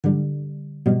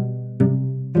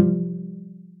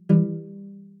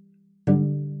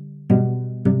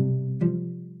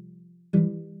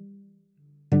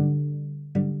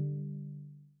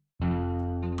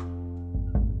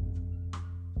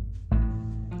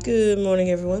Good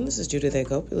morning, everyone. This is Judith A.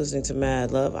 Cope. You're listening to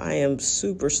Mad Love. I am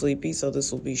super sleepy, so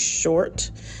this will be short.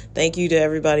 Thank you to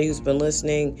everybody who's been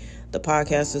listening. The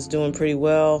podcast is doing pretty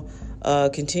well.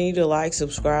 Continue to like,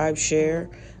 subscribe,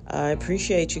 share. I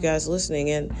appreciate you guys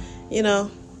listening. And, you know,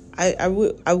 I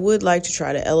would like to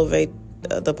try to elevate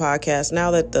the podcast now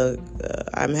that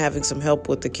I'm having some help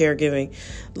with the caregiving.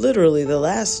 Literally, the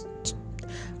last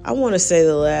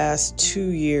 2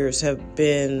 years have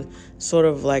been sort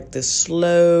of like the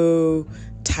slow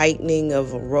tightening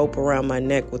of a rope around my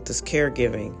neck with this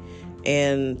caregiving.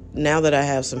 And now that I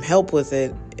have some help with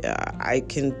it, I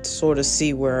can sort of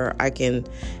see where I can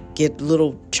get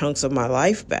little chunks of my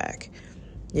life back.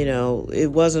 You know,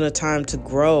 it wasn't a time to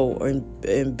grow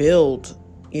and build,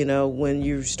 you know, when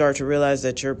you start to realize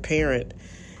that your parent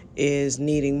is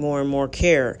needing more and more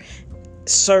care.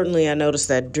 Certainly, I noticed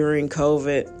that during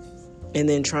COVID and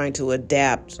then trying to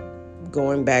adapt,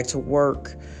 going back to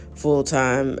work full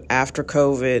time after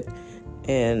COVID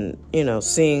and, you know,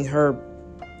 seeing her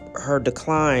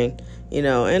decline, you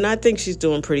know, and I think she's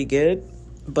doing pretty good,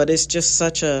 but it's just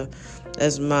such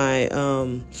as my,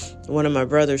 one of my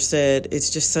brothers said, it's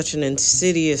just such an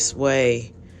insidious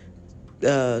way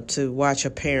to watch a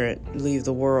parent leave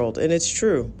the world. And it's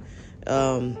true.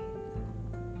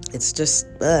 It's just,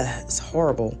 it's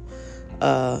horrible.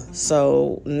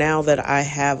 So now that I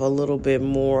have a little bit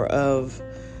more of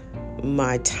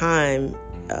my time,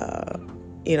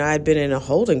 you know, I'd been in a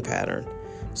holding pattern.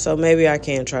 So maybe I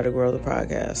can try to grow the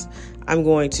podcast. I'm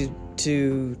going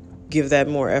to give that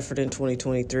more effort in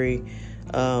 2023.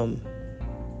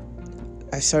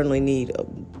 I certainly need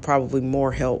probably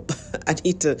more help. I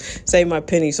need to save my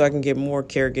penny so I can get more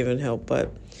caregiving help,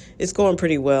 but it's going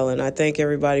pretty well, and I thank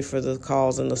everybody for the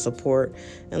calls and the support.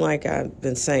 And like I've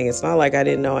been saying, it's not like I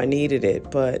didn't know I needed it,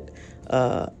 but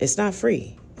it's not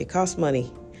free. It costs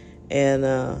money, and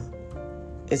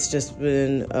it's just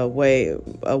been a way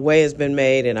has been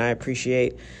made, and I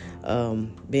appreciate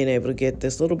being able to get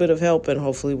this little bit of help, and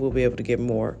hopefully we'll be able to get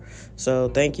more. So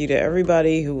thank you to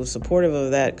everybody who was supportive of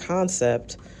that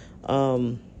concept.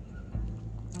 But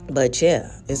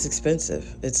yeah, it's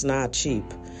expensive. It's not cheap.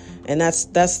 And that's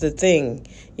the thing.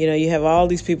 You know, you have all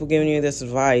these people giving you this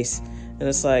advice, and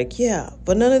it's like, yeah,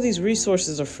 but none of these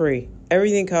resources are free.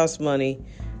 Everything costs money.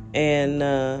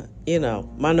 And, you know,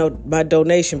 my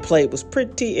donation plate was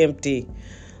pretty empty.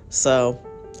 So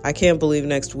I can't believe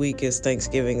next week is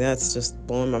Thanksgiving. That's just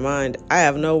blowing my mind. I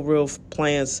have no real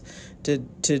plans to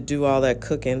do all that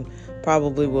cooking.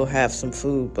 Probably will have some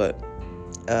food, but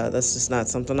that's just not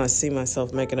something I see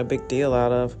myself making a big deal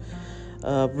out of.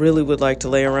 Really would like to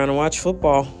lay around and watch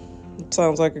football. It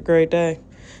sounds like a great day.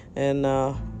 And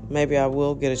maybe I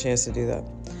will get a chance to do that.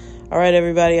 All right,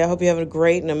 everybody. I hope you have a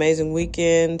great and amazing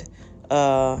weekend.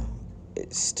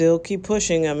 Still keep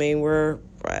pushing. I mean, we're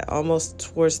almost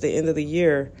towards the end of the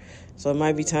year. So it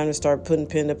might be time to start putting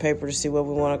pen to paper to see what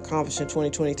we want to accomplish in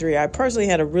 2023. I personally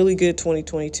had a really good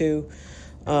 2022.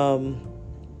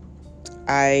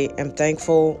 I am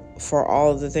thankful for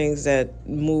all of the things that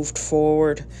moved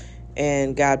forward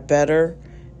and got better,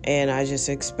 and I just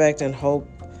expect and hope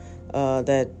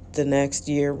that the next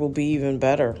year will be even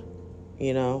better,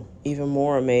 you know, even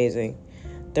more amazing.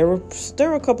 There were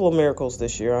a couple of miracles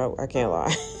this year, I can't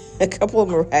lie. A couple of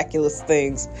miraculous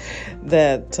things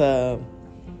that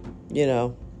you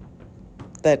know,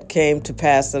 that came to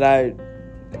pass that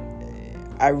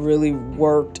I really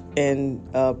worked and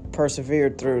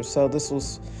persevered through. So this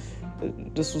was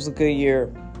a good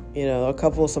year. You know, a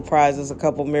couple of surprises, a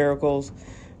couple of miracles.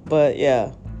 But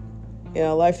yeah, you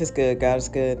know, life is good. God is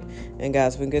good. And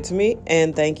God's been good to me.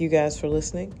 And thank you guys for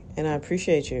listening. And I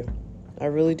appreciate you. I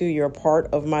really do. You're a part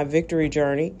of my victory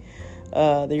journey.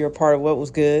 You're a part of what was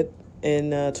good in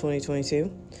 2022.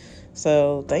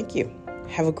 So thank you.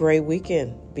 Have a great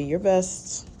weekend. Be your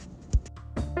best.